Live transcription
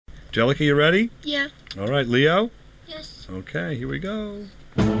Jellica, you ready? Yeah. All right, Leo? Yes. Okay, here we go.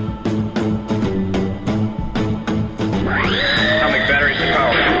 Atomic batteries to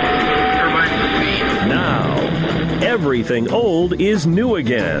power. Turbines to speed. Now, everything old is new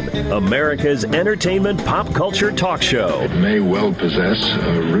again. America's entertainment pop culture talk show. May well possess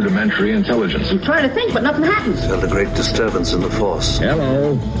a rudimentary intelligence. I'm trying to think, but nothing happens. Felt a great disturbance in the force.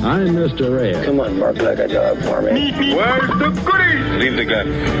 Hello, I'm Mr. Red. Come on, Mark, like a dog for me. Where's the goodies? Leave the gun.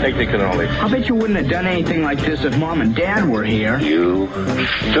 Take the cannoli. I bet you wouldn't have done anything like this if Mom and Dad were here. You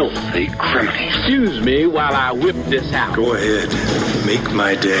filthy criminal. Excuse me while I whip this out. Go ahead. Make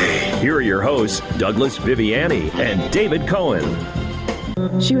my day. Here are your hosts, Douglas Viviani and David Cohen.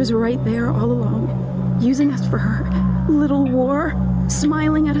 She was right there all along, using us for her little war,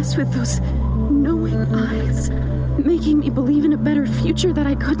 smiling at us with those knowing eyes, making me believe in a better future that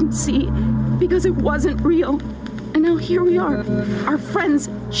I couldn't see because it wasn't real. And now here we are, our friends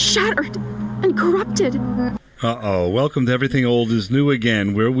shattered and corrupted. Uh-oh. Welcome to Everything Old is New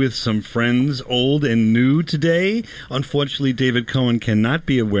again. We're with some friends, old and new, today. Unfortunately, David Cohen cannot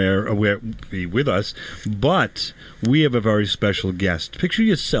be with us, but we have a very special guest. Picture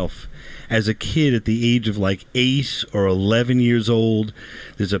yourself as a kid at the age of like 8 or 11 years old.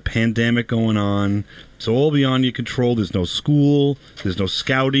 There's a pandemic going on. It's all beyond your control. There's no school, there's no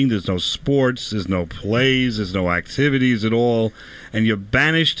scouting, there's no sports, there's no plays, there's no activities at all. And you're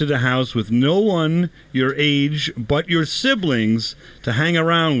banished to the house with no one your age but your siblings to hang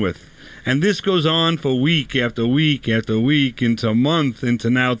around with. And this goes on for week after week after week, into month,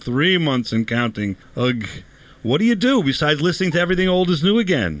 into now 3 months and counting. Ugh. What do you do besides listening to Everything Old is New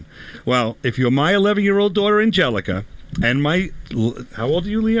again? Well, if you're my 11-year-old daughter, Angelica, and how old are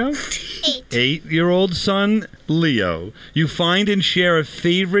you, Leo? 8. 8-year-old son, Leo, you find and share a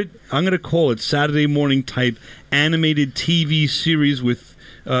favorite, I'm going to call it Saturday morning type animated TV series with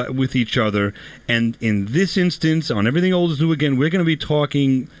each other. And in this instance, on Everything Old is New again, we're going to be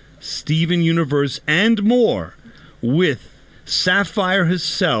talking Steven Universe and more with Sapphire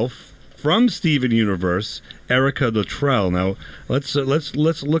herself from Steven Universe, Erica Luttrell. Now, let's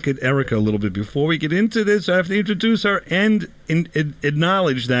look at Erica a little bit. Before we get into this, I have to introduce her and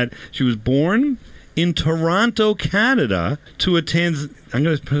acknowledge that she was born in Toronto, Canada, to a I'm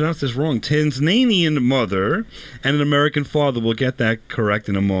going to pronounce this wrong, Tanzanian mother and an American father. We'll get that correct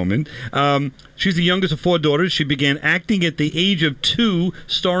in a moment. She's the youngest of 4 daughters. She began acting at the age of 2,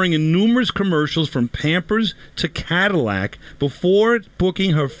 starring in numerous commercials from Pampers to Cadillac, before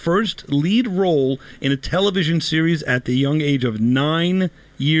booking her first lead role in a television series at the young age of 9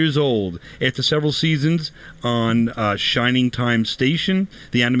 years old. After several seasons on Shining Time Station,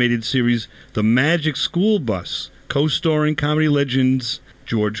 the animated series The Magic School Bus, co-starring comedy legends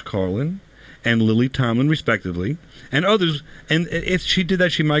George Carlin and Lily Tomlin, respectively, and others. And if she did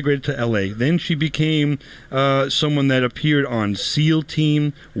that, she migrated to L.A. Then she became someone that appeared on SEAL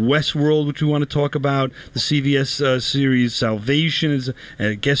Team, Westworld, which we want to talk about, the CBS series Salvation,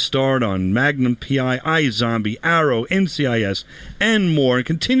 and guest starred on Magnum P.I., iZombie, Arrow, NCIS, and more, and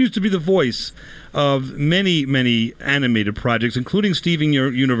continues to be the voice of many, many animated projects, including Steven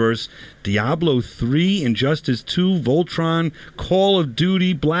Universe, Diablo 3, Injustice 2, Voltron, Call of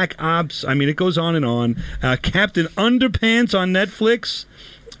Duty, Black Ops. I mean, it goes on and on. Captain Underpants on Netflix.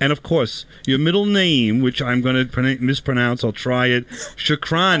 And, of course, your middle name, which I'm going to mispronounce, I'll try it,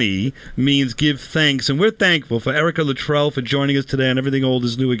 Shukrani, means give thanks. And we're thankful for Erica Luttrell for joining us today on Everything Old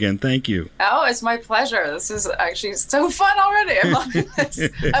is New again. Thank you. Oh, it's my pleasure. This is actually so fun already. I'm loving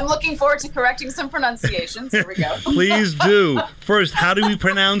this. I'm looking forward to correcting some pronunciations. Here we go. Please do. First, how do we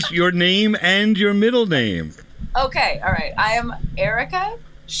pronounce your name and your middle name? Okay, all right. I am Erica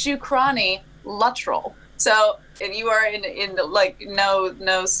Shukrani Luttrell. So if you are in like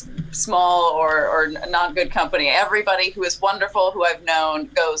no small or not good company, everybody who is wonderful who I've known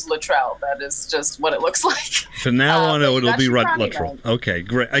goes Luttrell. That is just what it looks like. So now on it'll be Luttrell. Okay,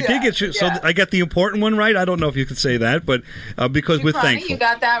 great. I did get you. So I got the important one right. I don't know if you could say that, but because Shukrani, we're thankful. You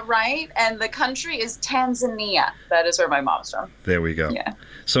got that right. And the country is Tanzania. That is where my mom's from. There we go. Yeah.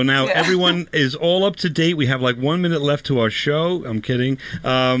 So now everyone is all up to date. We have like 1 minute left to our show. I'm kidding.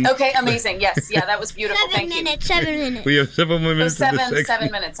 Okay, amazing. Yes, yeah, that was beautiful. 7 minutes. 7 minutes. We have 7 more minutes. 7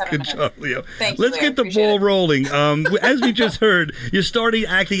 minutes. Good job, Leo. Thank you. Let's get the ball rolling. As we just heard, you're starting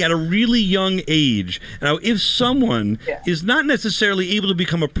acting at a really young age. Now, if someone is not necessarily able to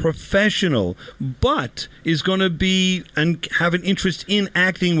become a professional, but is going to be and have an interest in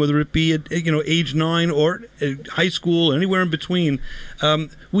acting, whether it be at age 9 or high school, or anywhere in between,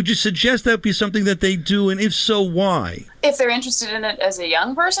 would you suggest that be something that they do, and if so, why? If they're interested in it as a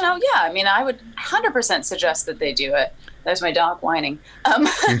young person, oh yeah. I mean, I would 100% suggest that they do it. There's my dog whining.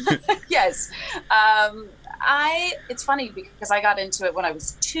 Yes. It's funny because I got into it when I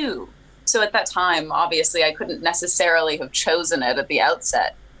was 2. So at that time, obviously, I couldn't necessarily have chosen it at the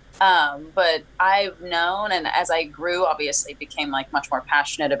outset. But I've known, and as I grew, obviously became like much more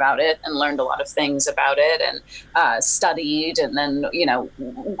passionate about it and learned a lot of things about it and studied and then,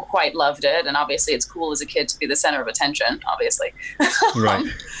 quite loved it. And obviously it's cool as a kid to be the center of attention, obviously. Right.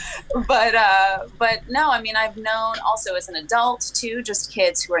 But no, I mean, I've known also as an adult too, just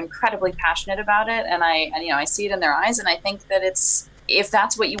kids who are incredibly passionate about it. And I see it in their eyes. And I think that if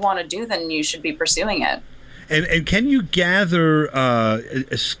that's what you want to do, then you should be pursuing it. And can you gather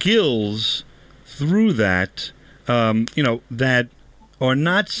skills through that, that are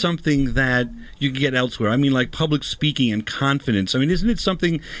not something that you can get elsewhere? I mean, like public speaking and confidence. I mean, isn't it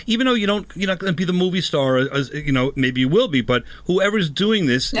something, even though you're not going to be the movie star, maybe you will be, but whoever's doing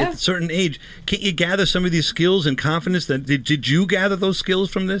this at a certain age, can't you gather some of these skills and confidence? Did you gather those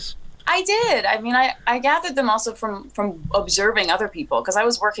skills from this? I did. I mean, I gathered them also from observing other people, because I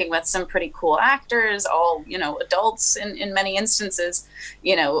was working with some pretty cool actors, all, adults in many instances,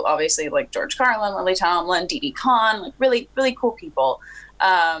 obviously like George Carlin, Lily Tomlin, Didi Khan, like really, really cool people.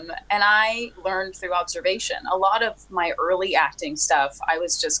 And I learned through observation. A lot of my early acting stuff, I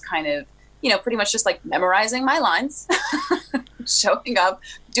was just kind of, pretty much just like memorizing my lines, showing up,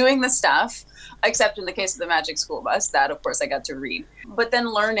 doing the stuff. Except in the case of the Magic School Bus, that of course I got to read. But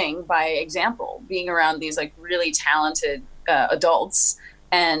then learning by example, being around these like really talented adults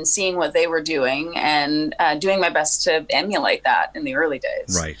and seeing what they were doing and doing my best to emulate that in the early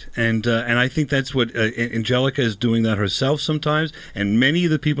days. Right. And I think that's what Angelica is doing that herself sometimes. And many of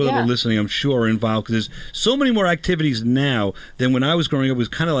the people that are listening, I'm sure, are involved, because there's so many more activities now than when I was growing up. It was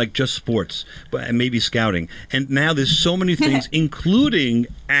kind of like just sports and maybe scouting. And now there's so many things, including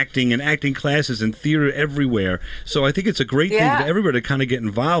acting and acting classes and theater everywhere. So I think it's a great thing for everybody to kind of get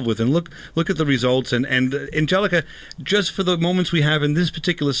involved with and look at the results. And Angelica, just for the moments we have in this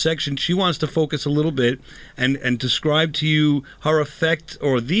particular section, she wants to focus a little bit and describe to you her effect,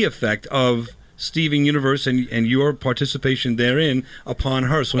 or the effect of Steven Universe and your participation therein upon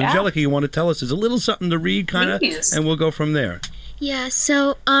her. So Angelica, you want to tell us, there's a little something to read kind of, and we'll go from there. Yeah,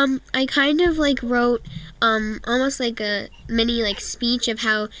 so I kind of like wrote almost like a mini like speech of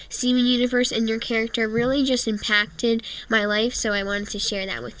how Steven Universe and your character really just impacted my life, so I wanted to share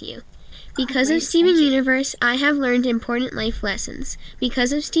that with you. Because of Steven Universe, I have learned important life lessons.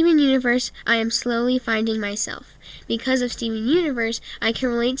 Because of Steven Universe, I am slowly finding myself. Because of Steven Universe, I can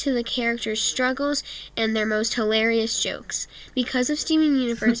relate to the characters' struggles and their most hilarious jokes. Because of Steven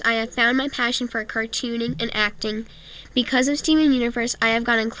Universe, I have found my passion for cartooning and acting. Because of Steven Universe, I have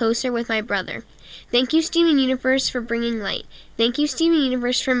gotten closer with my brother. Thank you, Steven Universe, for bringing light. Thank you, Steven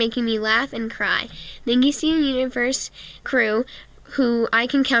Universe, for making me laugh and cry. Thank you, Steven Universe crew, who I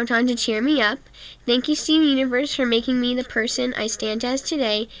can count on to cheer me up. Thank you, Steven Universe, for making me the person I stand as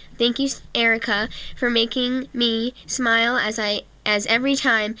today. Thank you, Erica, for making me smile as every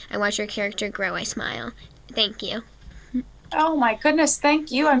time I watch your character grow, I smile. Thank you. Oh my goodness,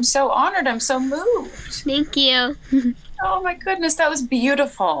 thank you. I'm so honored. I'm so moved. Thank you. Oh my goodness, that was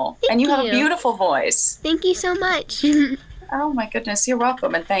beautiful. Thank you you. have a beautiful voice. Thank you so much. Oh my goodness, you're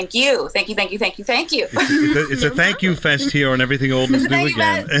welcome, and thank you. Thank you. It's a thank you fest here on Everything Old is New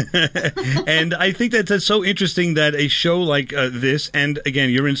Again. And I think that's so interesting that a show like this, and again,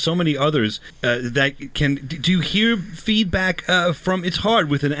 you're in so many others, that can, do you hear feedback from, it's hard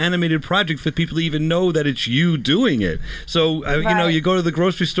with an animated project for people to even know that it's you doing it. So, you go to the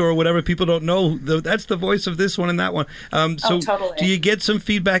grocery store or whatever, people don't know, that's the voice of this one and that one. Totally. Do you get some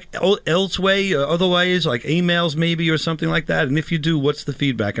feedback elsewhere, otherwise, like emails maybe or something like that? And if you do, what's the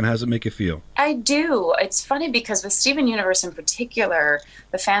feedback and how does it make you feel? I do. It's funny because with Steven Universe in particular,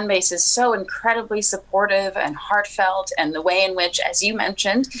 the fan base is so incredibly supportive and heartfelt, and the way in which, as you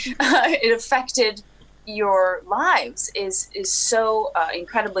mentioned, it affected your lives is so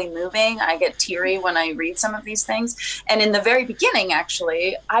incredibly moving. I get teary when I read some of these things. And in the very beginning,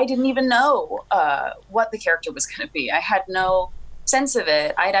 actually, I didn't even know what the character was going to be. I had no sense of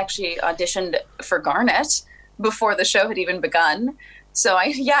it. I'd actually auditioned for Garnet before the show had even begun. So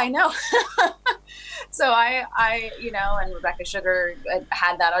I know. So I and Rebecca Sugar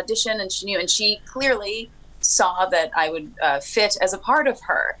had that audition, and she knew, and she clearly saw that I would fit as a part of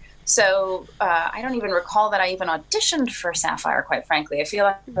her. So I don't even recall that I even auditioned for Sapphire, quite frankly. I feel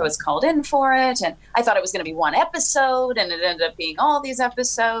like I was called in for it, and I thought it was going to be one episode, and it ended up being all these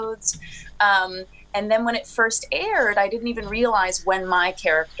episodes. And then when it first aired, I didn't even realize when my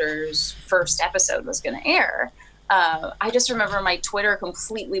character's first episode was going to air. I just remember my Twitter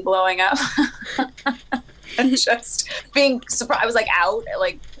completely blowing up. and just being surprised. I was like out,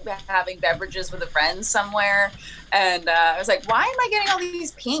 like having beverages with a friend somewhere, and I was like, why am I getting all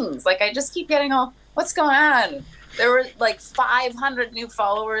these pings? Like, I just keep getting all, what's going on? There were like 500 new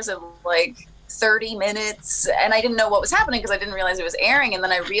followers in like 30 minutes, and I didn't know what was happening because I didn't realize it was airing. And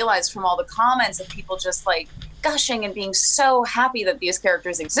then I realized from all the comments of people just like gushing and being so happy that these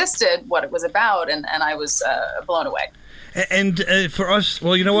characters existed, what it was about, and I was blown away. And for us,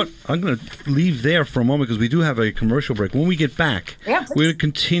 well, you know what? I'm going to leave there for a moment because we do have a commercial break. When we get back, we're going to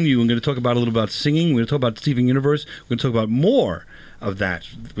continue. We're going to talk about a little about singing. We're going to talk about Steven Universe. We're going to talk about more of that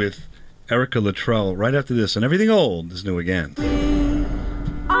with Erica Luttrell right after this. And everything old is new again.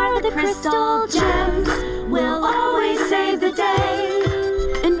 Are the crystal gems will always save the day.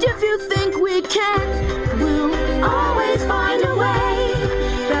 And if you think we can, we'll always find a way.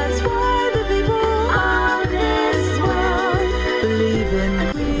 That's why the people of this world believe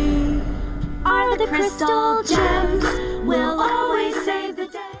in me. Are the crystal gems will always save the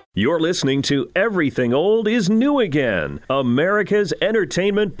day. You're listening to Everything Old is New Again, America's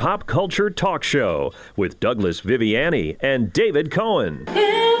entertainment pop culture talk show with Douglas Viviani and David Cohen.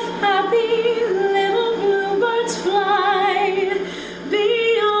 If happy little bluebirds fly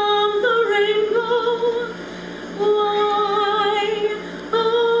beyond the rainbow, why, oh,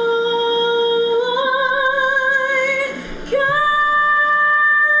 why can't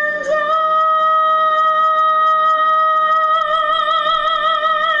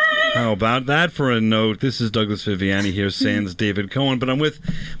How about that for a note? This is Douglas Viviani here, sans David Cohen, but I'm with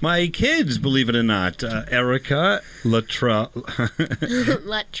my kids, believe it or not. Erica Luttrell.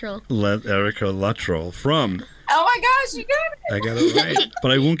 Erica Luttrell from... Oh my gosh, you got it! I got it right,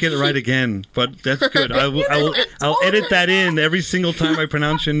 but I won't get it right again. But that's good. I'll edit that in every single time I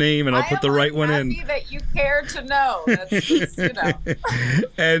pronounce your name, and I'll put the right one in. I'm happy that you care to know. That's just, you know.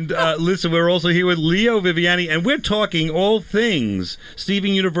 And listen, we're also here with Leo Viviani, and we're talking all things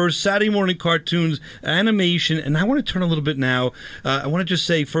Steven Universe, Saturday morning cartoons, animation, and I want to turn a little bit now. I want to just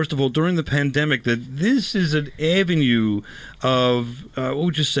say, first of all, during the pandemic, that this is an avenue of, what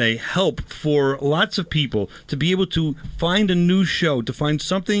would you say, help for lots of people to be able to find a new show, to find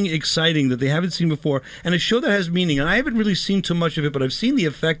something exciting that they haven't seen before, and a show that has meaning. And I haven't really seen too much of it, but I've seen the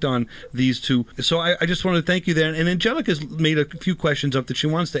effect on these two. So I just want to thank you there. And Angelica's made a few questions up that she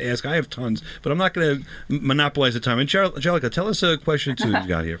wants to ask. I have tons, but I'm not going to monopolize the time. Angelica, tell us a question too you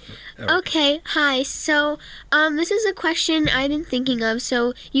got here. Okay, hi. So this is a question I've been thinking of.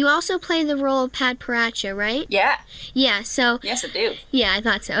 So you also play the role of Pat Paracha, right? Yeah. Yeah, so... Yes, I do. Yeah, I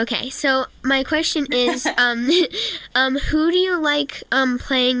thought so. Okay, so my question is, who do you like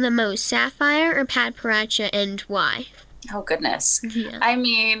playing the most, Sapphire or Pat Paracha, and why? Oh, goodness. Yeah. I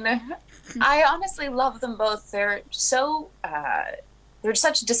mean, I honestly love them both. They're so, they're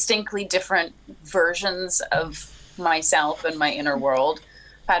such distinctly different versions of myself and my inner world.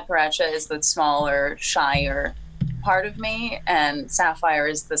 Pat Paracha is the smaller, shyer part of me, and Sapphire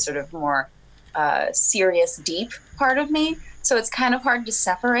is the sort of more serious, deep part of me. So it's kind of hard to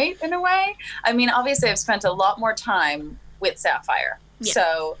separate in a way. I mean, obviously, I've spent a lot more time with Sapphire. Yeah.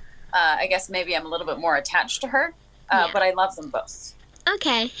 So I guess maybe I'm a little bit more attached to her. But I love them both.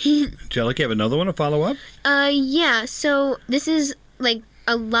 Okay. Angelica, you have another one to follow up? Yeah. So this is like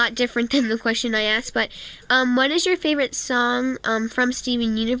a lot different than the question I asked, but what is your favorite song from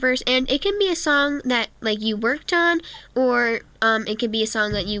Steven Universe? And it can be a song that like you worked on, or it could be a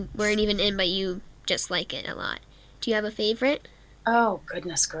song that you weren't even in, but you just like it a lot. Do you have a favorite? Oh,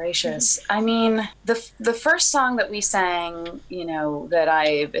 goodness gracious. I mean, the first song that we sang, you know, that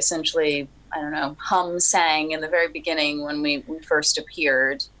I essentially, I don't know, sang in the very beginning when we first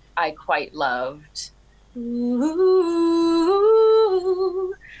appeared, I quite loved. Ooh,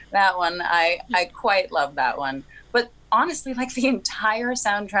 that one, I quite love that one. But honestly, like the entire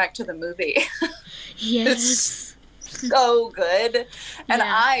soundtrack to the movie. Yes. So good. And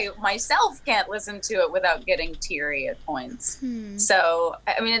I myself can't listen to it without getting teary at points. So,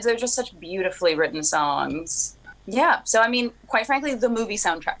 I mean, they're just such beautifully written songs. Yeah. So, I mean, quite frankly, the movie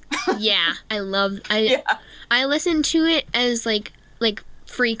soundtrack. Yeah. I listen to it as like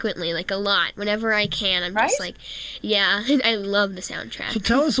frequently, like a lot, whenever I can. I'm just like, yeah, I love the soundtrack. So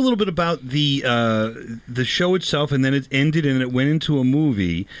tell us a little bit about the show itself, and then it ended and it went into a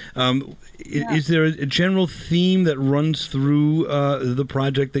movie. Is there a general theme that runs through the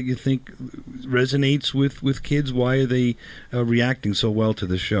project that you think resonates with kids? Why are they reacting so well to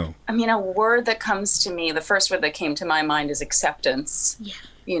the show? I mean, a word that comes to me, the first word that came to my mind is acceptance. Yeah.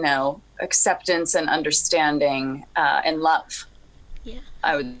 You know, acceptance and understanding and love. Yeah.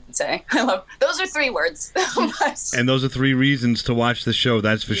 I would say. I love those are 3 words. And those are 3 reasons to watch the show,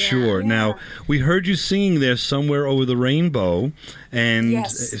 that's for sure. Now, we heard you singing there Somewhere Over the Rainbow, and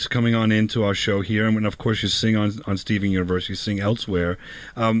it's coming on into our show here. And of course, you sing on Steven Universe, you sing elsewhere.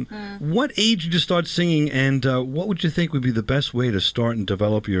 What age did you start singing, and what would you think would be the best way to start and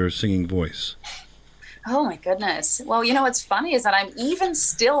develop your singing voice? Oh my goodness. Well, you know, what's funny is that I'm even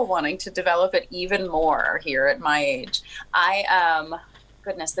still wanting to develop it even more here at my age.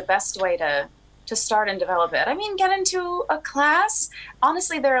 Goodness, the best way to start and develop it. I mean, get into a class.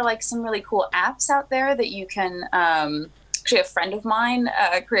 Honestly, there are like some really cool apps out there that you can, actually a friend of mine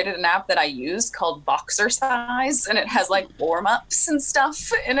created an app that I use called Boxercise, and it has like warm-ups and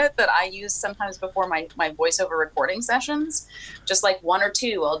stuff in it that I use sometimes before my voiceover recording sessions. Just like 1 or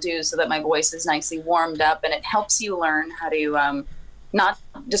 2 I'll do so that my voice is nicely warmed up, and it helps you learn how to not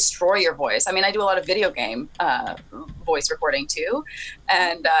destroy your voice. I mean, I do a lot of video game voice recording too,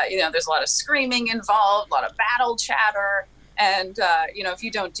 and you know, there's a lot of screaming involved, a lot of battle chatter. And, you know, if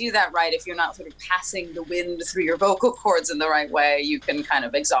you don't do that right, if you're not sort of passing the wind through your vocal cords in the right way, you can kind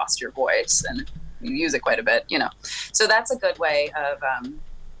of exhaust your voice, and you use it quite a bit, you know. So that's a good way of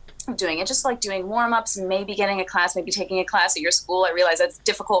doing it. Just like doing warm-ups, maybe getting a class, maybe taking a class at your school. I realize that's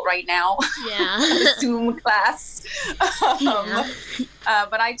difficult right now. Yeah. A Zoom class.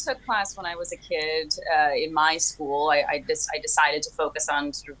 But I took class when I was a kid in my school. I decided to focus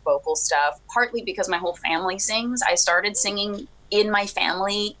on sort of vocal stuff, partly because my whole family sings. I started singing in my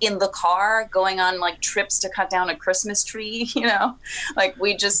family in the car, going on like trips to cut down a Christmas tree, you know, like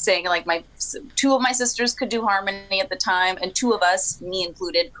we just sang, like 2 of my sisters could do harmony at the time, and 2 of us, me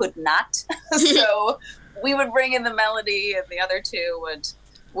included, could not. So we would bring in the melody, and the other 2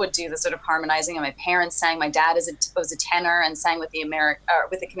 would do the sort of harmonizing. And my parents sang. My dad was a tenor and sang with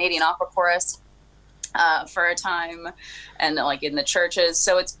the Canadian Opera Chorus for a time, and like in the churches.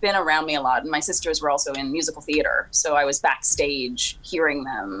 So it's been around me a lot. And my sisters were also in musical theater, so I was backstage hearing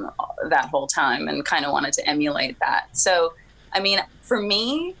them that whole time and kind of wanted to emulate that. So, I mean, for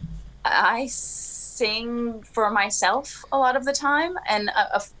me, I sing for myself a lot of the time. And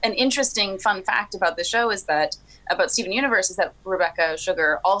an interesting fun fact about the show is that, about Steven Universe, is that Rebecca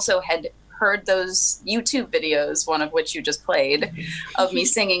Sugar also had heard those YouTube videos, one of which you just played, of me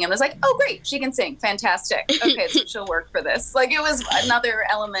singing, and was like, oh great, she can sing, fantastic, okay, so she'll work for this. Like, it was another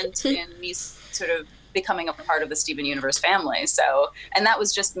element in me sort of becoming a part of the Steven Universe family. So, and that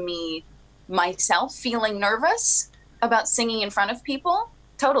was just me, myself, feeling nervous about singing in front of people.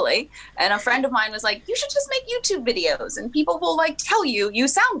 Totally. And a friend of mine was like, you should just make YouTube videos, and people will like tell you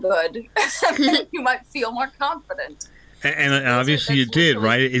sound good, and you might feel more confident. And obviously you did,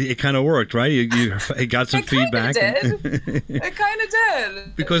 right? It kind of worked, right? You got some feedback. It kind of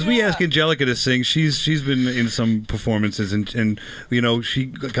did. Because we asked Angelica to sing. She's been in some performances, and you know, she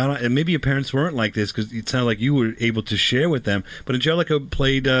got, and maybe your parents weren't like this, because it sounded like you were able to share with them. But Angelica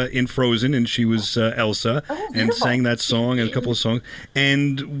played in Frozen, and she was Elsa, and sang that song and a couple of songs.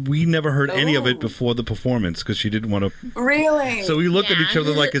 And we never heard any of it before the performance, because she didn't want to. Really? So we looked at each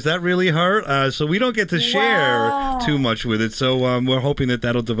other like, is that really her? So we don't get to share too much with it, so we're hoping that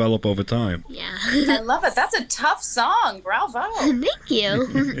that'll develop over time. Yeah. I love it. That's a tough song. Bravo. Thank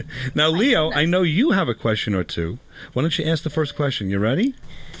you. Now, Leo, I know you have a question or two. Why don't you ask the first question? You ready?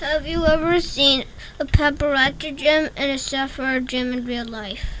 Have you ever seen a paparazzi gem and a sapphire gem in real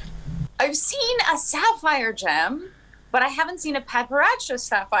life? I've seen a sapphire gem, but I haven't seen a paparazzi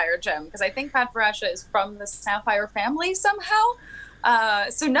sapphire gem, because I think paparazzi is from the sapphire family somehow.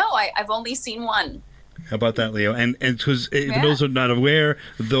 So no, I've only seen one. How about that, Leo? And because if those are not aware,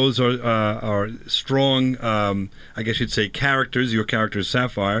 those are strong, I guess you'd say, characters. Your character is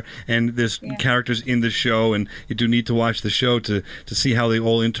Sapphire, and there's characters in the show, and you do need to watch the show to see how they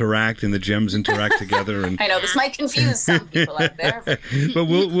all interact and the gems interact together. And I know this might confuse some people out there, but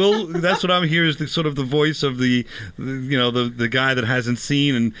we'll that's what I'm here, is the sort of the voice of the guy that hasn't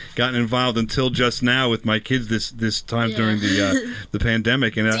seen and gotten involved until just now with my kids this time during the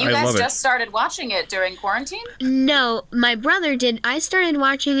pandemic, and so you I guys love it. Just started watching it during quarantine? No, my brother did. I started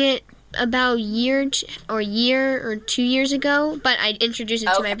watching it about a year or 2 years ago, but I introduced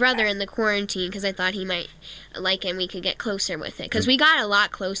it to my brother in the quarantine because I thought he might like it and we could get closer with it, because we got a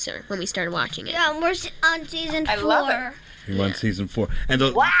lot closer when we started watching it. Yeah, we're on season 4. I love it. You're on season 4. And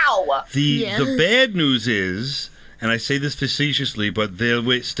the bad news is, and I say this facetiously, but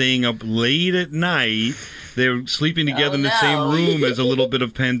they're staying up late at night. They're sleeping together in the same room as a little bit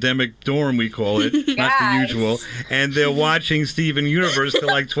of pandemic dorm, we call it, not the usual. And they're watching Steven Universe till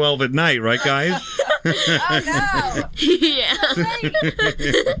like 12 at night, right, guys? Oh no! Yeah.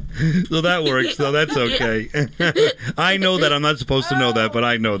 So that works. So that's okay. I know that. I'm not supposed to know that, but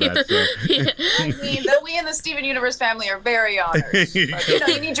I know that. So. I mean, we in the Steven Universe family are very honored. But,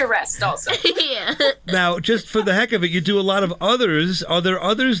 you need your rest also. Yeah. Now, just for the heck of it, you do a lot of others. Are there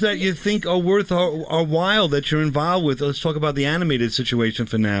others that you think are worth a while that you're involved with? Let's talk about the animated situation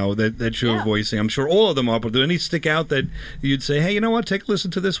for now that you're voicing. I'm sure all of them are, but do any stick out that you'd say, hey, you know what, take a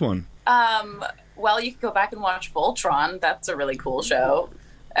listen to this one? Well, you can go back and watch Voltron. That's a really cool show.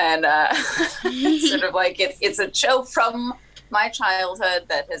 And sort of like it's a show from my childhood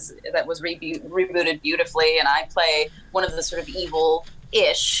that was rebooted beautifully, and I play one of the sort of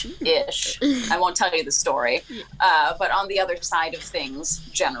evil-ish. I won't tell you the story, but on the other side of things,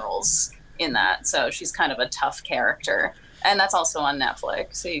 generals in that. So she's kind of a tough character. And that's also on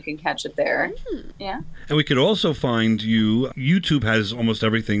Netflix, so you can catch it there. Yeah. And we could also find you. YouTube has almost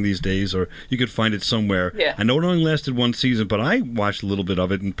everything these days, or you could find it somewhere. Yeah. I know it only lasted one season, but I watched a little bit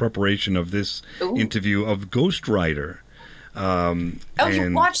of it in preparation of this interview of Ghost Rider.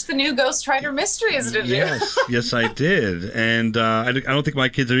 You watched the new Ghost Rider Mysteries, did you? Yes, I did, and I don't think my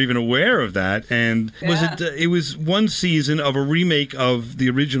kids are even aware of that. And it was one season of a remake of the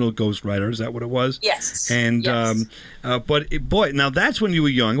original Ghost Rider? Is that what it was? Yes. And boy, now that's when you were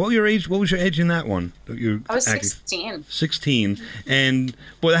young. What was your age in that one? I was 16. 16, and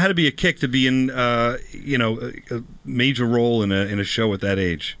boy, that had to be a kick to be in a major role in a show at that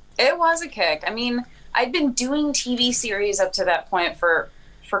age. It was a kick. I mean, I'd been doing TV series up to that point for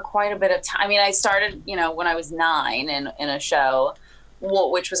quite a bit of time. I mean, I started, when I was 9 in a show,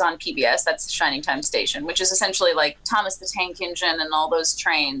 which was on PBS. That's Shining Time Station, which is essentially like Thomas the Tank Engine and all those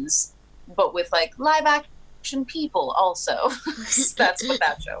trains, but with like live action people also. That's what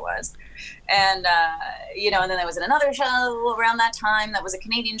that show was. And, and then I was in another show around that time that was a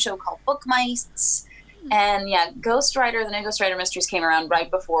Canadian show called Book Mice. And Ghost Rider, the new Ghost Rider Mysteries came around right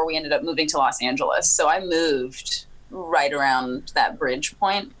before we ended up moving to Los Angeles. So I moved right around that bridge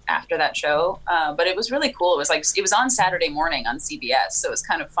point after that show. But it was really cool. It was on Saturday morning on CBS. So it was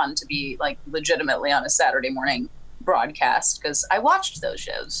kind of fun to be like legitimately on a Saturday morning broadcast because I watched those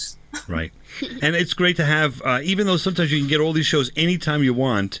shows. Right. And it's great to have, even though sometimes you can get all these shows anytime you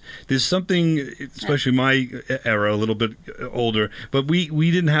want, there's something, especially my era, a little bit older, but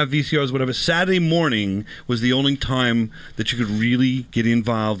we didn't have VCRs, whatever. Saturday morning was the only time that you could really get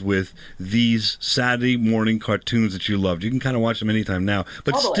involved with these Saturday morning cartoons that you loved. You can kind of watch them anytime now.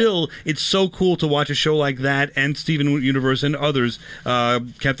 But still, it's so cool to watch a show like that and Steven Universe and others,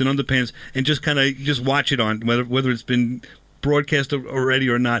 Captain Underpants, and just kind of just watch it on, whether it's been broadcast already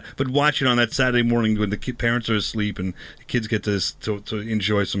or not, but watch it on that Saturday morning when the parents are asleep and the kids get to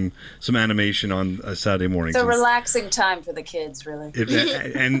enjoy some animation on a Saturday morning. It's a relaxing time for the kids, really.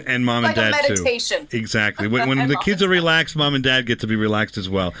 And mom and dad like a meditation. Too. Exactly. When the kids are relaxed, mom and dad get to be relaxed as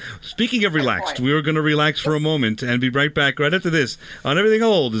well. Speaking of relaxed, we were going to relax for a moment and be right back right after this on Everything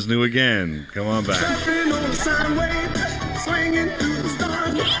Old is New Again. Come on back. Surfing on the sine wave, swinging through the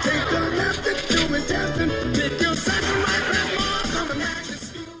stars. Take a left into it, tapping. Take your second right.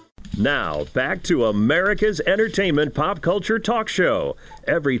 Now, back to America's entertainment pop culture talk show.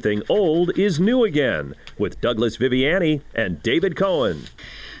 Everything Old is New Again with Douglas Viviani and David Cohen.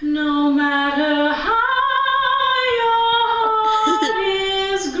 No matter how your heart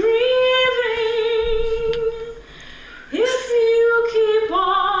is grieving, if you keep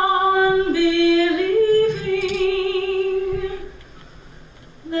on believing,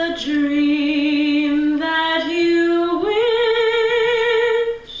 the dream that you wish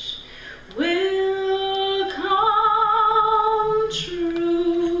will come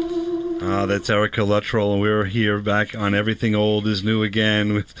true. That's Erica Luttrell, and we're here back on Everything Old is New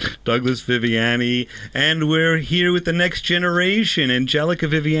Again with Douglas Viviani, and we're here with the next generation, Angelica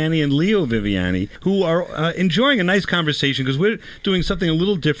Viviani and Leo Viviani, who are enjoying a nice conversation because we're doing something a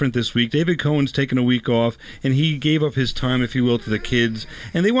little different this week. David Cohen's taken a week off, and he gave up his time, if you will, to the kids,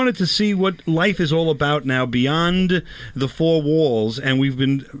 and they wanted to see what life is all about now beyond the four walls, and we've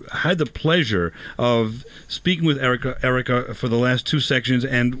had the pleasure of speaking with Erica for the last two sections,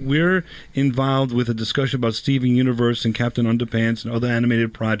 and we're involved with a discussion about Steven Universe and Captain Underpants and other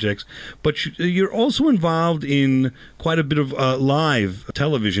animated projects, but you're also involved in quite a bit of live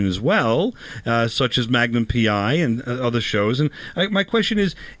television as well, such as Magnum P.I. and other shows. And my question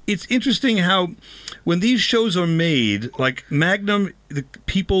is, it's interesting how when these shows are made, like Magnum, the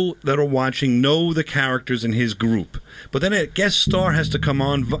people that are watching know the characters in his group, but then a guest star has to come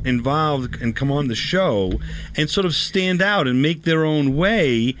on involved and come on the show and sort of stand out and make their own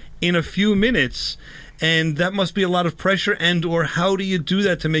way in a few minutes. and that must be a lot of pressure. And or how do you do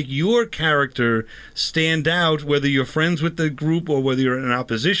that to make your character stand out, whether you're friends with the group or whether you're in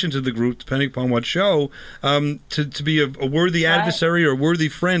opposition to the group, depending upon what show, to be a worthy adversary or a worthy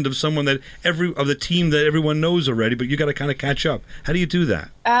friend of someone that of the team that everyone knows already, but you got to kind of catch up. How do you do that?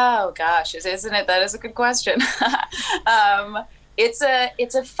 Oh gosh, isn't it? That is a good question. It's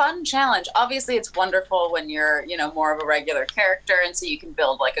a fun challenge. Obviously, it's wonderful when you're, more of a regular character, and so you can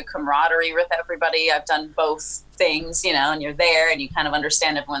build like a camaraderie with everybody. I've done both things, and you're there and you kind of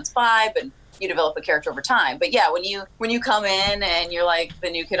understand everyone's vibe and you develop a character over time. But yeah, when you come in and you're like the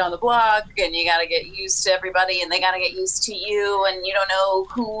new kid on the block and you got to get used to everybody and they got to get used to you and you don't know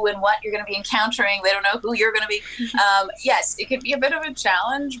who and what you're going to be encountering. They don't know who you're going to be. Yes, it can be a bit of a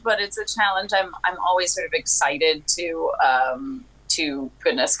challenge, but it's a challenge I'm always sort of excited to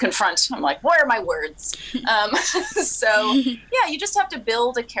confront. I'm like, where are my words? So yeah, you just have to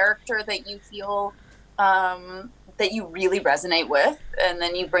build a character that you feel that you really resonate with, and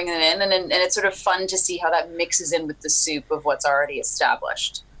then you bring it in, and it's sort of fun to see how that mixes in with the soup of what's already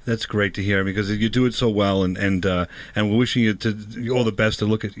established. That's great to hear, because you do it so well, and we're wishing you all the best to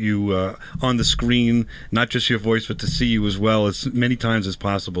look at you on the screen, not just your voice, but to see you as well as many times as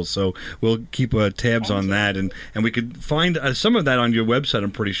possible. So we'll keep tabs on that, and we could find some of that on your website,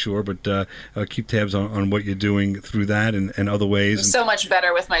 I'm pretty sure, but keep tabs on what you're doing through that and other ways. I'm so much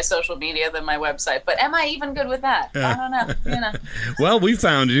better with my social media than my website, but am I even good with that? I don't know. Well, we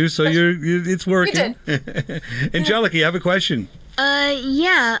found you, so it's working. We did. Angelica, you have a question?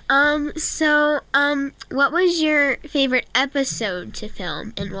 Yeah. So, what was your favorite episode to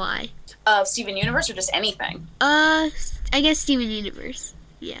film and why? Of Steven Universe or just anything? I guess Steven Universe.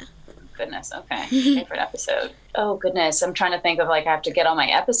 Yeah. Goodness. Okay. Favorite episode. Oh goodness. I'm trying to think of I have to get all my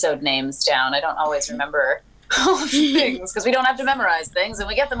episode names down. I don't always remember all the things because we don't have to memorize things and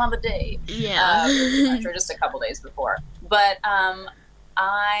we get them on the day. Yeah. Or just a couple days before. But,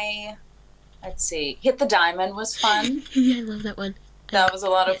 let's see. Hit the Diamond was fun. Yeah, I love that one. That was a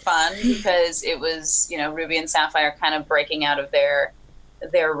lot of fun because it was, Ruby and Sapphire kind of breaking out of their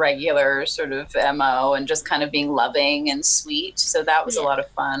regular sort of MO and just kind of being loving and sweet. So that was a lot of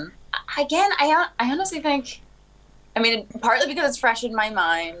fun. Again, I honestly think, partly because it's fresh in my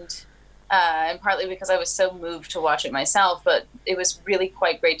mind, and partly because I was so moved to watch it myself, but it was really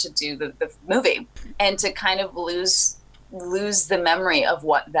quite great to do the movie and to kind of lose the memory of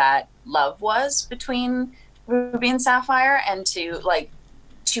what that love was between Ruby and Sapphire, and to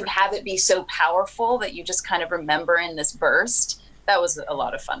have it be so powerful that you just kind of remember in this burst. That was a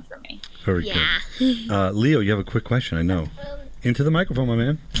lot of fun for me. Very good. Leo, you have a quick question, I know. Into the microphone, my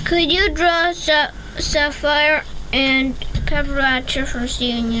man. Could you draw Sapphire and Pepper Ratchet from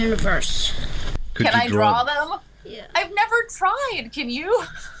Steven Universe? Can I draw them? Yeah. I've never tried. Can you?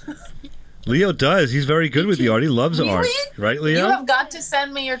 Leo does. He's very good with the art. He loves art. Right, Leo? You have got to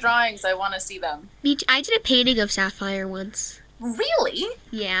send me your drawings. I want to see them. I did a painting of Sapphire once. Really?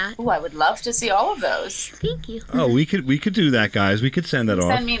 Yeah. Oh, I would love to see all of those. Thank you. Oh, we could do that, guys. We could send that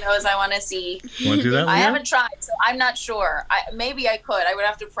off. Send me those. I want to see. Want to do that, Leo? I haven't tried, so I'm not sure. Maybe I could. I would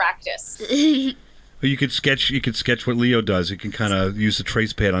have to practice. Or you could sketch what Leo does. You can kind of use the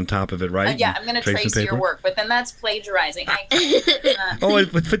trace pad on top of it, right? Yeah, I'm going to trace your work, but then that's plagiarizing. For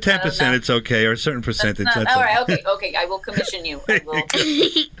 10%, it's okay, or a certain percentage. All right, okay. I will commission you.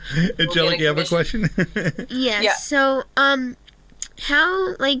 Angelica, you have a question? Yes. Yeah. So,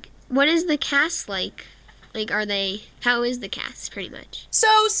 how, what is the cast like? How is the cast, pretty much? So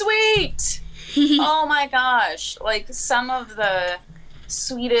sweet! Oh my gosh. Some of the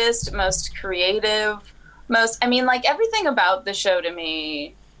sweetest, most creative, everything about the show to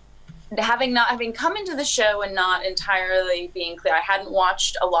me, having come into the show and not entirely being clear. I hadn't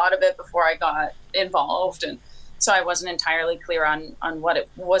watched a lot of it before I got involved, and so I wasn't entirely clear on what it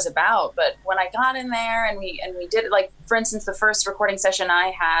was about. But when I got in there and we did it, for instance, the first recording session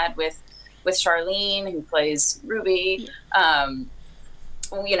I had with Charlene, who plays Ruby,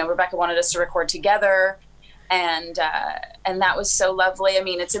 Rebecca wanted us to record together. And that was so lovely.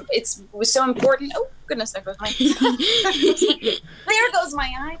 It was so important. Oh goodness, there goes my there goes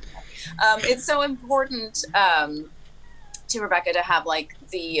my eye. It's so important to Rebecca to have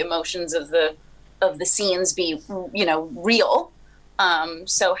the emotions of the scenes be real.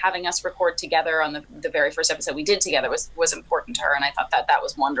 So having us record together on the very first episode we did together was important to her, and I thought that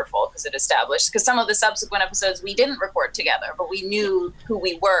was wonderful because it established, because some of the subsequent episodes we didn't record together, but we knew who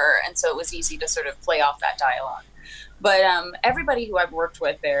we were, and so it was easy to sort of play off that dialogue. But everybody who I've worked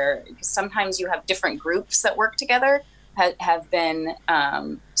with there, sometimes you have different groups that work together, have been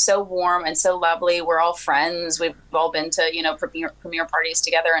so warm and so lovely. We're all friends. We've all been to, premiere parties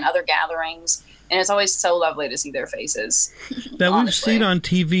together and other gatherings. And it's always so lovely to see their faces. Now, honestly. we've seen on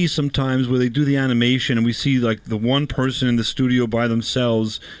TV sometimes where they do the animation and we see like the one person in the studio by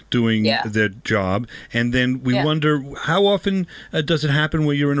themselves doing their job. And then we wonder, how often does it happen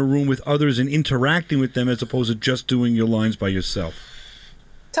where you're in a room with others and interacting with them as opposed to just doing your lines by yourself?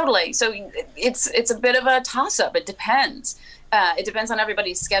 Totally. So it's a bit of a toss-up. It depends. It depends on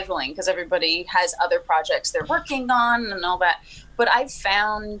everybody's scheduling because everybody has other projects they're working on and all that. But I've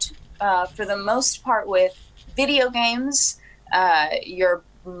found... for the most part with video games, you're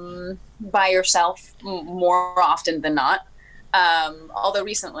by yourself more often than not. Although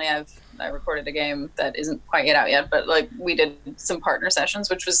recently I recorded a game that isn't quite yet out yet, but like we did some partner sessions,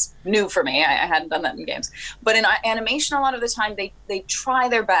 which was new for me. I hadn't done that in games. But in animation, a lot of the time they try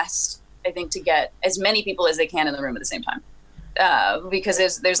their best, I think, to get as many people as they can in the room at the same time. Because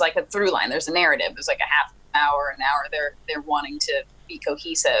there's like a through line, there's a narrative, there's like a half hour, an hour they're wanting to be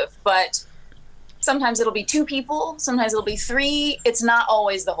cohesive, but sometimes it'll be 2 people, sometimes it'll be 3. It's not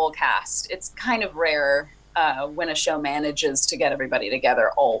always the whole cast. It's kind of rare when a show manages to get everybody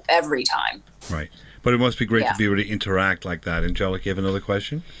together every time. Right, but it must be great to be able to interact like that. Angelica, you have another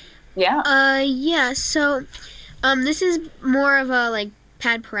question? Yeah. So this is more of a like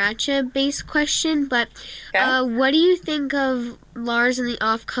Pat Paracha based question, but what do you think of Lars and the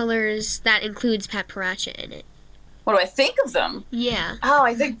Off Colors that includes Pat Paracha in it? What do I think of them? Yeah. Oh,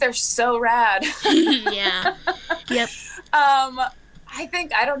 I think they're so rad. Yeah. Yep.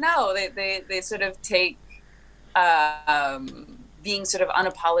 I don't know. They sort of take being sort of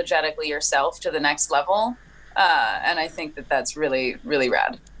unapologetically yourself to the next level. And I think that's really, really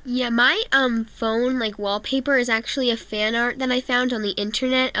rad. Yeah, my phone like wallpaper is actually a fan art that I found on the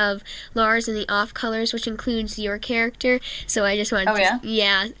internet of Lars and the Off Colors, which includes your character. So I just wanted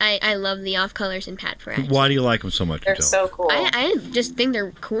I love the Off Colors and Pat Paracha. Why do you like them so much? They're so cool. I just think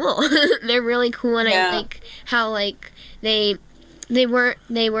they're cool. They're really cool, and I like how like they were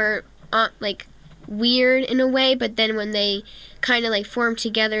like weird in a way, but then when they kind of like formed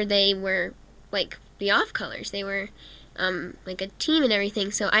together, they were like the Off Colors. They were like a team and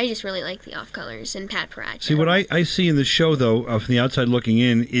everything, so I just really like the Off Colors and Pat Paracha. See, what I see in the show, though, from the outside looking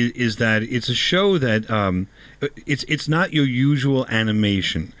in, is that it's a show that it's not your usual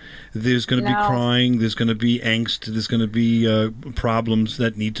animation. There's going to be crying, there's going to be angst, there's going to be problems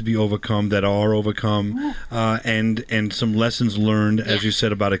that need to be overcome, that are overcome, and some lessons learned, as you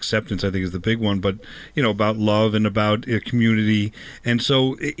said, about acceptance, I think is the big one, but, about love and about community. And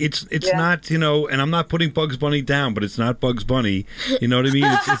so it's not, and I'm not putting Bugs Bunny down, but it's not Bugs Bunny. You know what I mean?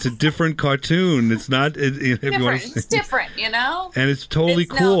 It's a different cartoon. It's not... It's different, And it's totally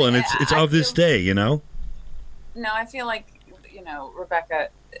cool, and it's of this day, No, I feel like, Rebecca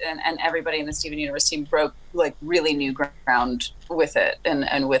and everybody in the Steven Universe team broke like really new ground with it,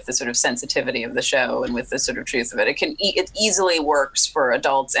 and with the sort of sensitivity of the show and with the sort of truth of it. It easily works for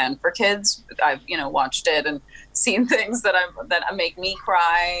adults and for kids. I've watched it and seen things that make me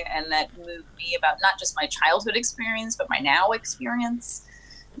cry and that move me about not just my childhood experience but my now experience.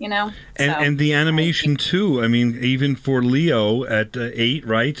 And the animation too. I mean, even for Leo at 8,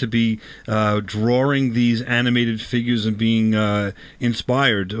 right, to be drawing these animated figures and being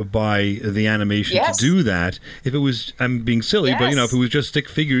inspired by the animation to do that. If it was, I'm being silly, but if it was just stick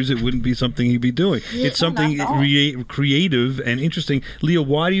figures, it wouldn't be something he'd be doing. It's something creative and interesting. Leo,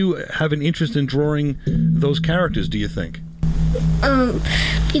 why do you have an interest in drawing those characters, do you think?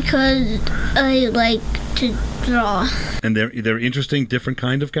 Because I like to draw. And they're interesting, different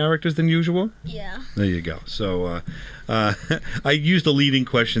kind of characters than usual? Yeah. There you go. So I used a leading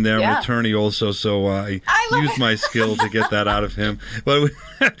question there. I'm an attorney also, so I used my skill to get that out of him. But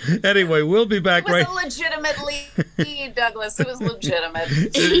anyway, we'll be back It was a legitimate lead, Douglas. It was legitimate.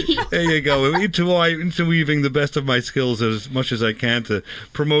 There you go. Interweaving the best of my skills as much as I can to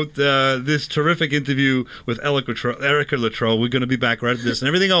promote this terrific interview with Erica Luttrell. We're going to be back right after this, and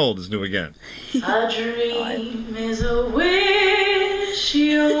everything old is new again. A dream is a wish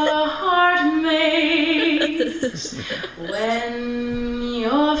your heart makes when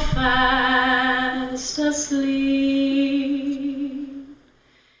you're fast asleep.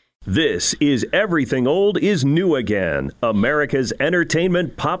 This is Everything Old is New Again, America's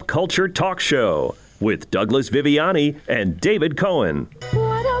entertainment pop culture talk show with Douglas Viviani and David Cohen.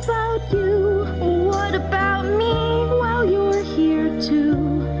 What about you? What about me? Well, you're here too.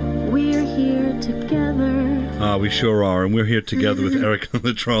 We're here together. We sure are. And we're here together with Erica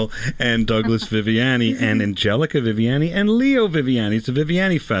Luttrell and Douglas Viviani and Angelica Viviani and Leo Viviani. It's a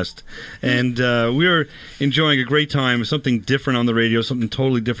Viviani Fest. And we're enjoying a great time, something different on the radio, something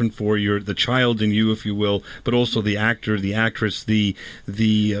totally different for the child in you, if you will, but also the actor, the actress, the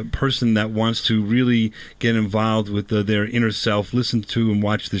person that wants to really get involved with their inner self, listen to and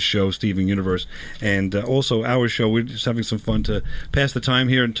watch this show, Steven Universe. And also our show, we're just having some fun to pass the time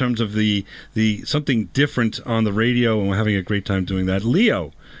here in terms of the something different on the radio, and we're having a great time doing that.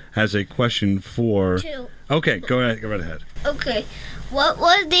 Leo has a question for... Two. Okay, go right ahead. Okay. What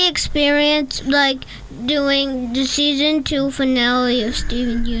was the experience like doing the season 2 finale of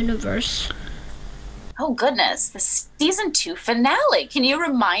Steven Universe? Oh, goodness. The season 2 finale. Can you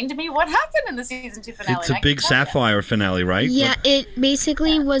remind me what happened in the season 2 finale? It's a big Sapphire finale, right? Yeah, it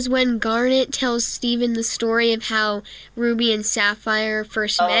basically was when Garnet tells Steven the story of how Ruby and Sapphire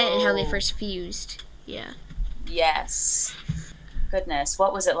first met and how they first fused. Yeah. Yes. Goodness,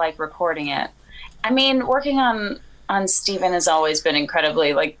 what was it like recording it? I mean, working on Steven has always been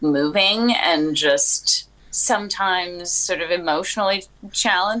incredibly, moving and just sometimes sort of emotionally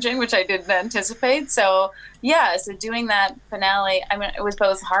challenging, which I didn't anticipate. So doing that finale, I mean, it was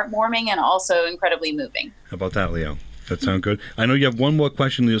both heartwarming and also incredibly moving. How about that, Leo? That sound good? I know you have one more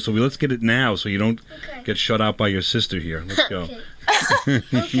question, Leo, so let's get it now so you don't get shut out by your sister here. Let's go.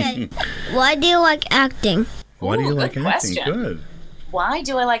 Okay. Why do you like acting? Why do you like acting? Question. Good. Why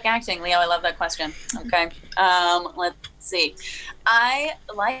do I like acting, Leo? I love that question. Okay. Let's see. I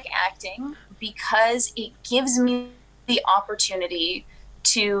like acting because it gives me the opportunity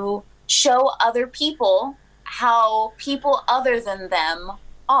to show other people how people other than them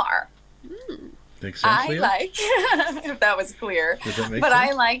are. Makes sense, Leo? If that was clear. Does that make but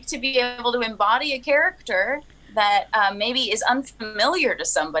sense? I like to be able to embody a character that maybe is unfamiliar to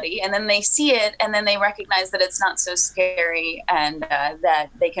somebody, and then they see it, and then they recognize that it's not so scary, and that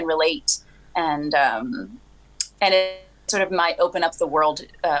they can relate, and it sort of might open up the world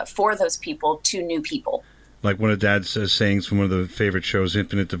for those people to new people. Like one of Dad's sayings from one of the favorite shows,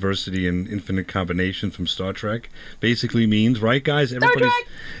 Infinite Diversity and Infinite Combination from Star Trek, basically means, right, guys?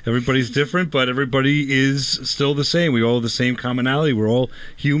 Everybody's different, but everybody is still the same. We all have the same commonality. We're all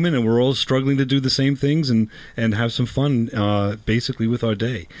human, and we're all struggling to do the same things and have some fun, basically, with our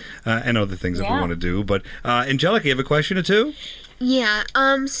day and other things that we want to do. But Angelica, you have a question or two? Yeah.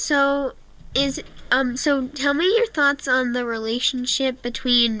 So tell me your thoughts on the relationship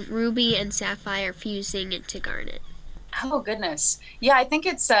between Ruby and Sapphire fusing into Garnet. Oh, goodness. Yeah, I think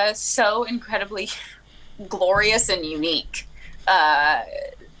it's so incredibly glorious and unique.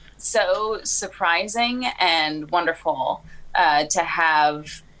 So surprising and wonderful to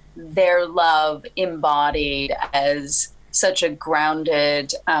have their love embodied as such a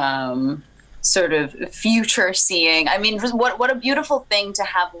grounded, sort of future seeing. I mean, what a beautiful thing to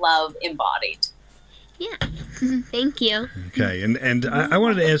have love embodied. Yeah. Thank you. Okay, and I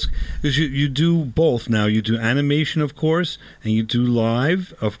wanted to ask, because you do both now. You do animation, of course, and you do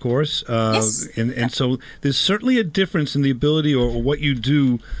live, of course. Yes. And so there's certainly a difference in the ability or what you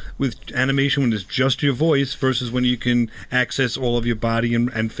do with animation when it's just your voice versus when you can access all of your body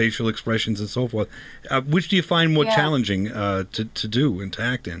and facial expressions and so forth. Which do you find more challenging to do and to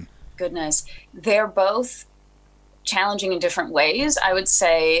act in? Goodness. They're both challenging in different ways. I would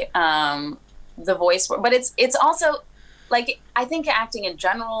say the voice, but it's also, I think acting in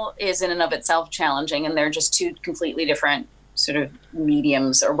general is in and of itself challenging, and they're just two completely different sort of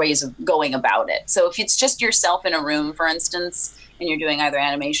mediums or ways of going about it. So if it's just yourself in a room, for instance, and you're doing either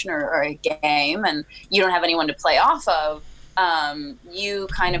animation or a game, and you don't have anyone to play off of, you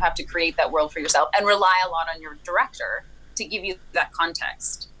kind of have to create that world for yourself and rely a lot on your director to give you that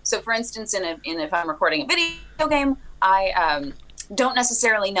context. So for instance, if I'm recording a video game, I don't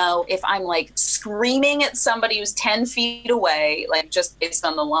necessarily know if I'm screaming at somebody who's 10 feet away, just based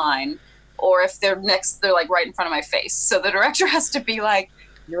on the line, or if they're right in front of my face. So the director has to be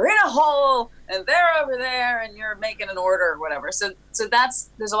you're in a hole and they're over there and you're making an order or whatever. So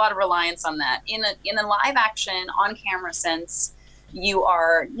there's a lot of reliance on that. In a live action on camera sense, you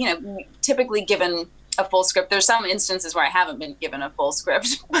are, typically given a full script. There's some instances where I haven't been given a full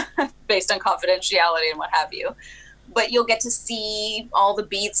script based on confidentiality and what have you. But you'll get to see all the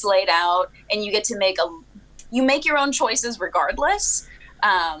beats laid out, and you get to make your own choices regardless.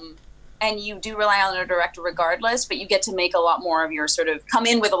 And you do rely on a director regardless, but you get to make a lot more of your come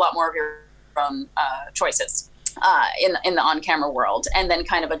in with a lot more of your own choices in the on-camera world, and then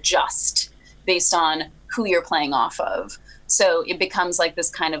kind of adjust based on who you're playing off of. So it becomes this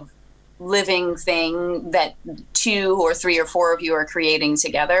kind of living thing that 2 or 3 or 4 of you are creating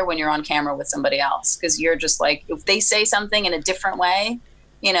together when you're on camera with somebody else. Because you're just like, if they say something in a different way,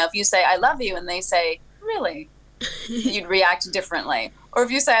 you know, if you say, I love you, and they say, really? You'd react differently. Or if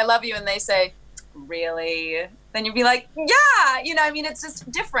you say, I love you, and they say, really? Then you'd be like, yeah! You know, I mean, it's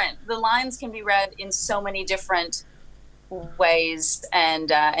just different. The lines can be read in so many different ways, and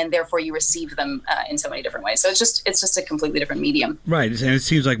therefore you receive them in so many different ways. So it's just a completely different medium. Right, and it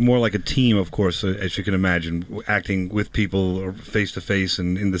seems like more like a team, of course, as you can imagine, acting with people face to face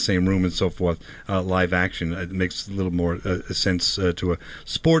and in the same room and so forth. Live action, it makes a little more sense to a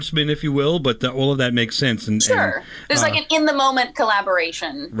sportsman, if you will. But all of that makes sense. And sure, there's like an in the moment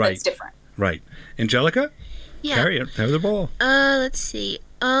collaboration that's different. Right, Angelica. Yeah. Carry it. Have the ball. Let's see.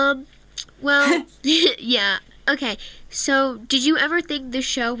 Well, yeah. Okay, so did you ever think the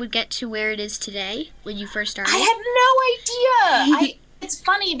show would get to where it is today when you first started? I had no idea. It's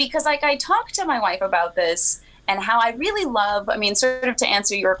funny because like I talked to my wife about this and how I really love, I mean, sort of to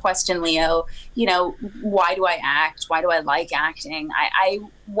answer your question, Leo, you know, why do I act? Why do I like acting? I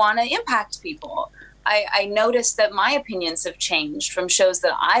want to impact people. I noticed that my opinions have changed from shows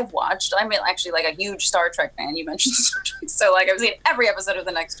that I've watched. I'm actually like a huge Star Trek fan. You mentioned Star Trek. So like I've seen every episode of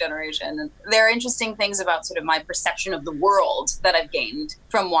The Next Generation. And there are interesting things about sort of my perception of the world that I've gained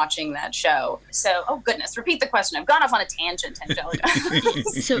from watching that show. So, oh goodness, repeat the question. I've gone off on a tangent, Angelica.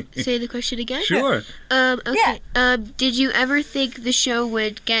 So say the question again? Sure. Okay. Yeah. Did you ever think the show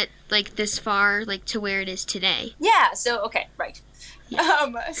would get like this far, like to where it is today? Yeah. So, okay, right.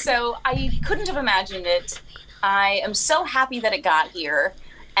 So I couldn't have imagined it. I am so happy that it got here.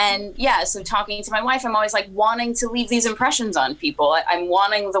 And yeah, so talking to my wife, I'm always like wanting to leave these impressions on people. I'm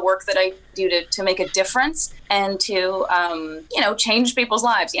wanting the work that I do to make a difference and to, you know, change people's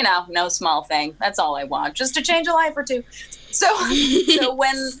lives. You know, no small thing. That's all I want, just to change a life or two. So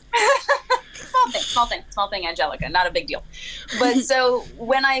when small thing, Angelica, not a big deal. But so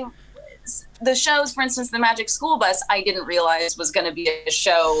when the shows, for instance, The Magic School Bus, I didn't realize was going to be a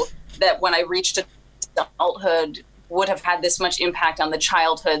show that when I reached adulthood would have had this much impact on the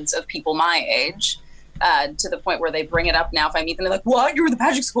childhoods of people my age, to the point where they bring it up now. If I meet them, they're like, what? You were The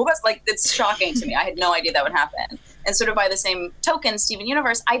Magic School Bus? Like, it's shocking to me. I had no idea that would happen. And sort of by the same token, Steven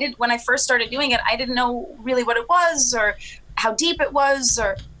Universe, when I first started doing it, I didn't know really what it was or how deep it was.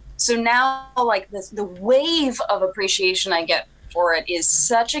 So now, like, the wave of appreciation I get for it is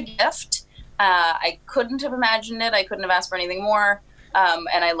such a gift. I couldn't have imagined it. I couldn't have asked for anything more.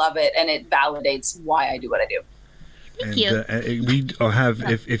 And I love it. And it validates why I do what I do. Thank you. We have,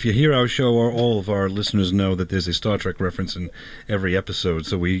 if you hear our show, all of our listeners know that there's a Star Trek reference in every episode.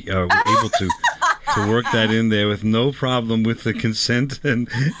 So we are able to work that in there with no problem with the consent and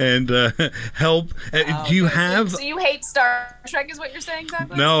help. Do you have... So you hate Star Trek is what you're saying,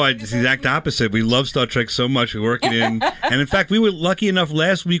 Douglas? No, it's the exact opposite. We love Star Trek so much. We work it in. And in fact, we were lucky enough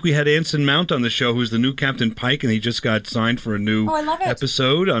last week we had Anson Mount on the show, who's the new Captain Pike, and he just got signed for a new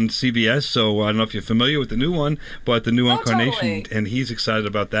episode on CBS. So I don't know if you're familiar with the new one, but the new incarnation, and he's excited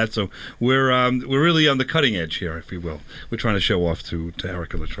about that. So we're really on the cutting edge here, if you will. We're trying to show off to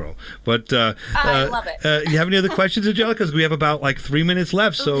Erica Luttrell. But I love it. You have any other questions, Angelica? Because we have about like 3 minutes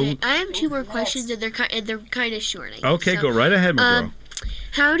left. Okay, so I have 2 more questions, and they're kind of short. I guess. Okay, go right ahead, my girl.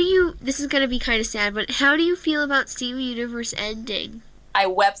 How do you? This is gonna be kind of sad, but how do you feel about Steven Universe ending? I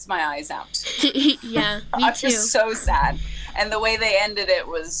wept my eyes out. Yeah, me too. I was so sad, and the way they ended it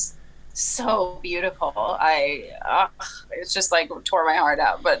was so beautiful. It's just like tore my heart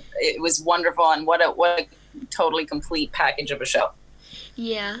out, but it was wonderful, and what a totally complete package of a show.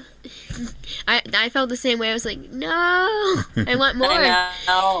 Yeah, I felt the same way. I was like, no, I want more. I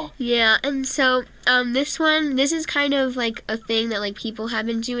know. Yeah, and so this is kind of like a thing that like people have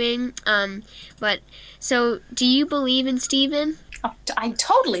been doing. But so, do you believe in Steven? Oh, I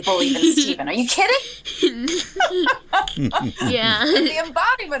totally believe in Steven. Are you kidding? Yeah. The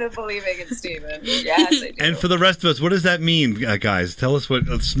embodiment of believing in Steven. Yes, I do. And for the rest of us, what does that mean, guys? Tell us a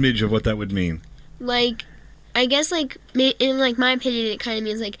smidge of what that would mean. Like, I guess, like, in, like, my opinion, it kind of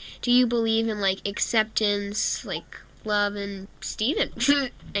means, like, do you believe in, like, acceptance, like, love, and Steven?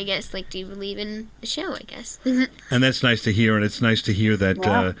 I guess, like, do you believe in the show, I guess? And that's nice to hear, and it's nice to hear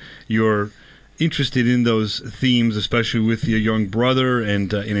that you're interested in those themes, especially with your young brother,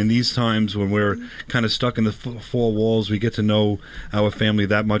 and in these times when we're kind of stuck in the four walls, we get to know our family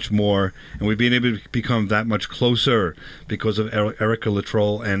that much more, and we've been able to become that much closer because of Erica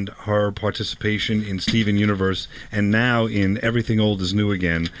Luttrell and her participation in Steven Universe, and now in Everything Old is New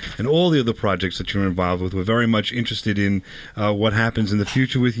Again, and all the other projects that you're involved with. We're very much interested in what happens in the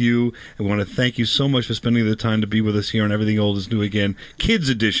future with you, and we want to thank you so much for spending the time to be with us here on Everything Old is New Again, Kids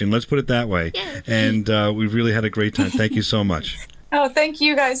Edition, let's put it that way. And we've really had a great time. Thank you so much. Oh, thank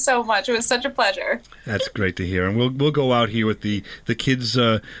you guys so much. It was such a pleasure. That's great to hear. And we'll go out here with the kids'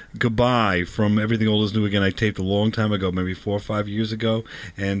 goodbye from Everything Old is New Again. I taped a long time ago, maybe 4 or 5 years ago.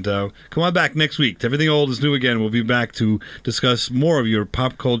 And come on back next week to Everything Old is New Again. We'll be back to discuss more of your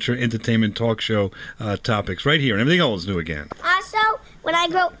pop culture, entertainment, talk show topics right here on Everything Old is New Again. Also, when I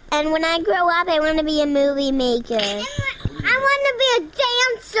grow up, I want to be a movie maker. I want to be a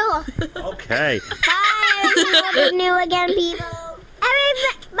dancer. Okay. Bye, Everything Old is New Again, people.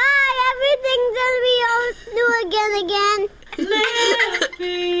 Bye, everything's gonna be all new again. Let me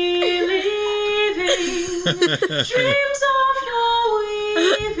leaving dreams